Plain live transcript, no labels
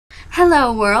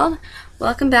Hello world,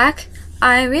 welcome back.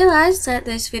 I realized that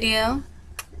this video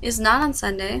is not on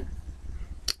Sunday.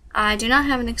 I do not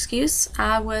have an excuse.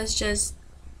 I was just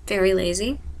very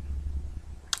lazy.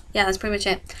 Yeah, that's pretty much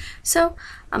it. So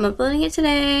I'm uploading it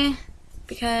today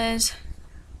because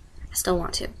I still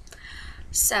want to.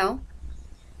 So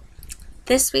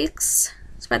this week's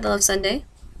Spread the Love Sunday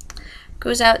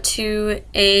goes out to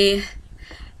a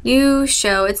new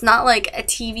show. It's not like a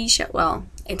TV show. Well,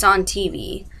 it's on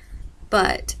TV,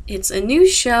 but it's a new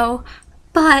show,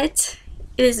 but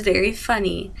it is very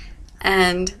funny.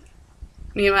 And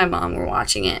me and my mom were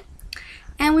watching it,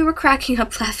 and we were cracking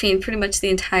up laughing pretty much the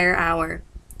entire hour.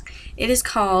 It is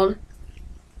called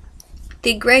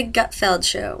The Greg Gutfeld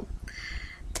Show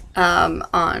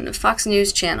on Fox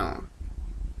News Channel.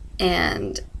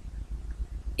 And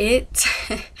it's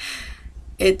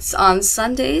on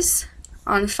Sundays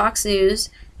on Fox News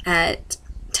at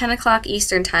 10 o'clock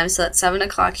Eastern time, so that's 7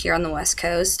 o'clock here on the West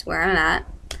Coast where I'm at.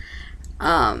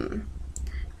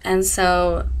 And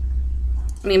so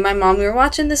me and my mom, we were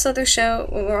watching this other show,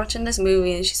 we were watching this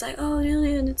movie, and she's like, "Oh,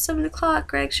 Julian, it's 7 o'clock,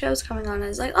 Greg's show's coming on." And I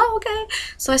was like, "Oh, okay."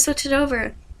 So I switched it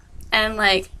over, and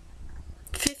like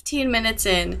 15 minutes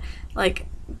in, like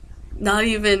not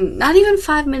even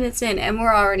 5 minutes in, and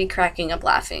we're already cracking up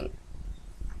laughing.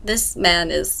 This man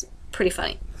is pretty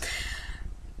funny.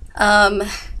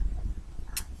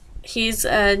 He's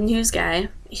a news guy.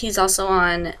 He's also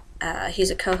on he's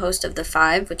a co-host of The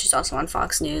Five, which is also on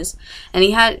Fox News. And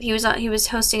he was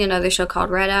hosting another show called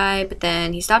Red Eye, but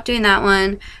then he stopped doing that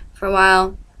one for a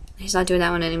while. He's not doing that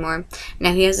one anymore.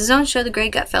 Now he has his own show, The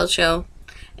Greg Gutfeld Show.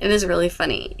 It is really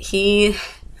funny. He's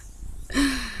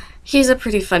a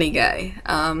pretty funny guy.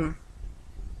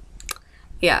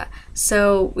 Yeah.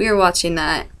 So we were watching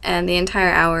that, and the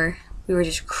entire hour we were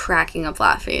just cracking up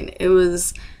laughing. It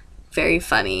was very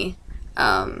funny.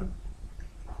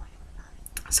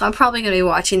 So I'm probably going to be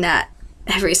watching that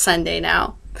every Sunday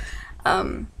now.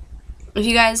 If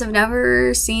you guys have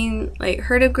never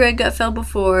heard of Greg Gutfeld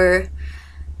before,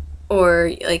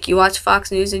 or like you watch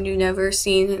Fox News and you've never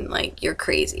seen him, like, you're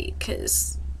crazy,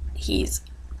 because he's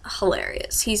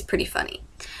hilarious. He's pretty funny.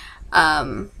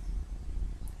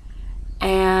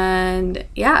 And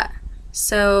yeah,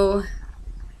 so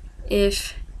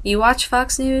if you watch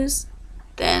Fox News,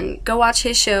 then go watch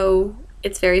his show.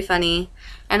 It's very funny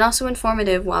and also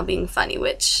informative while being funny,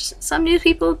 which some news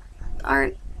people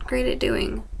aren't great at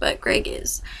doing, but Greg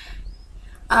is.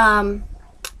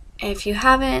 If you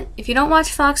don't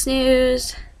watch Fox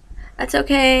News, that's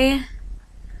okay.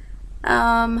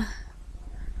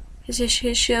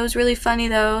 His show's really funny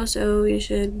though, so you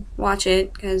should watch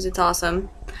it because it's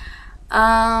awesome.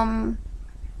 Yeah,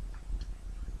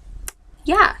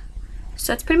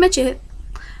 so that's pretty much it.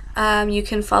 You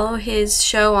can follow his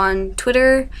show on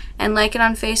Twitter and like it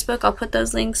on Facebook. I'll put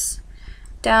those links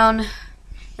down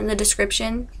in the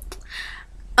description.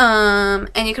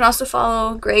 And you can also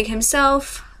follow Greg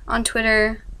himself on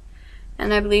Twitter,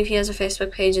 and I believe he has a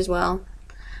Facebook page as well.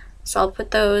 So I'll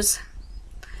put those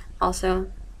also.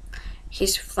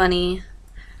 He's funny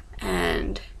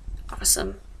and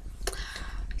awesome.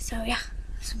 So yeah,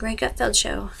 it's a Greg Gutfeld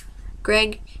Show.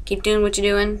 Greg, keep doing what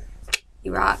you're doing.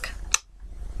 You rock.